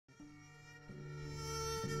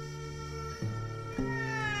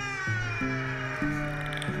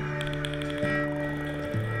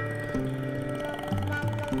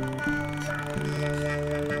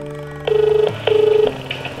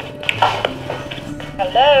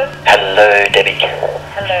Hello? Hello, Debbie.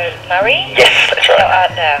 Hello, Murray? Yes, that's right. How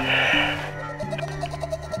art thou?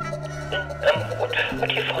 What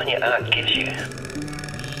do you find your art gives you?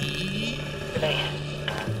 Release.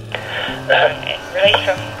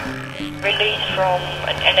 Release from,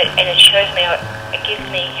 and it shows me, it gives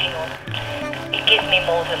me, hang on, it gives me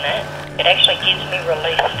more than that. It actually gives me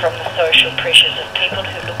release from the social pressures of people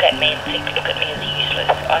who look at me and look at me as useless.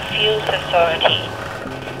 I feel society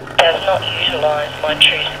does not utilise my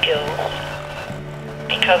true skills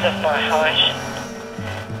because of my height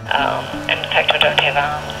and the fact I don't have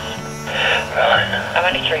arms. Right. I'm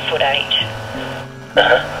only 3'8".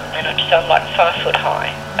 And I'm like 5 foot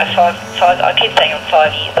high. I keep saying I'm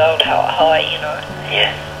 5 years old high, you know.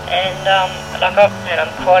 Yeah. And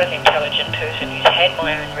I'm quite an intelligent person who's had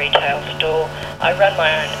my own retail store. I run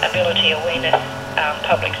my own ability awareness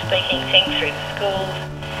public speaking thing through the schools.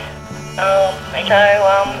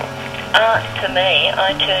 Art to me,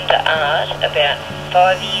 I turned to art about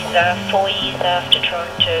 4 years after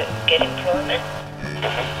trying to get employment.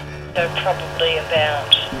 So probably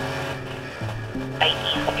about 8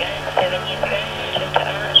 years ago, 7 years ago, I turned to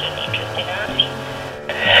art, an interest in art.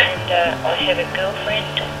 And I had a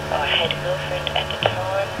girlfriend at the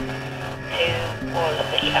time who was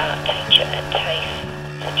the art teacher at TAFE,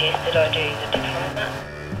 suggested I do the diploma.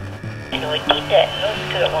 And I did that not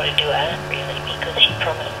because I wanted to do art really, because she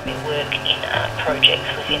promised me work in art projects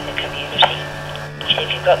within the community. She said,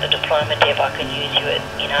 if you've got the diploma, Deb, I can use you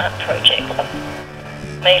in art projects.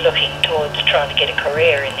 Me looking towards trying to get a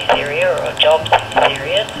career in this area or jobs in this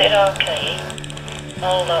area, said, okay,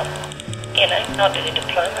 I'll do the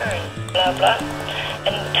diploma and blah blah.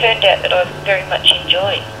 And it turned out that I very much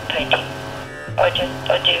enjoy painting. I do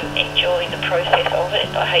enjoy the process of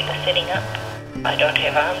it. I hate the setting up. I don't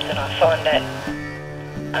have arms, and I find that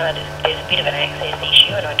there's a bit of an access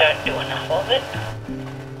issue and I don't do enough of it.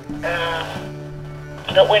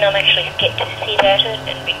 But when I'm actually get to sit at it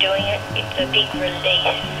and be doing it, it's a big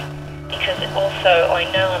release, because also I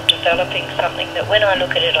know I'm developing something that when I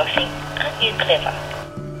look at it I think, aren't you clever?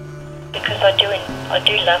 Because I do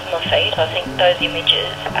love my feet. I think those images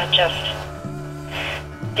are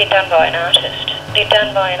they're done by an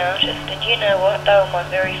artist. And you know what? They were my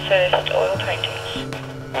very first oil paintings.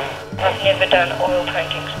 I've never done oil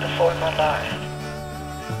paintings before in my life.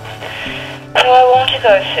 So I want to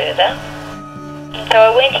go further. And so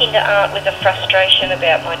I went into art with a frustration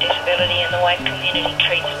about my disability and the way community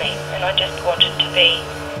treats me. And I just wanted to be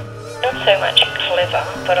not so much clever,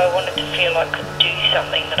 but I wanted to feel I could do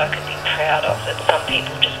something that I could be proud of, that some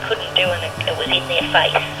people just couldn't do, and it was in their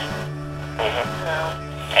face.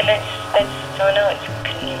 And I know it's,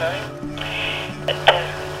 you know, but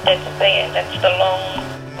that's the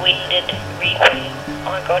long-winded reason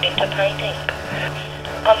I got into painting.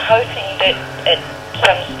 I'm hoping that at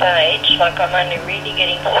some stage, like I'm only really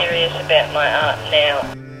getting serious about my art now,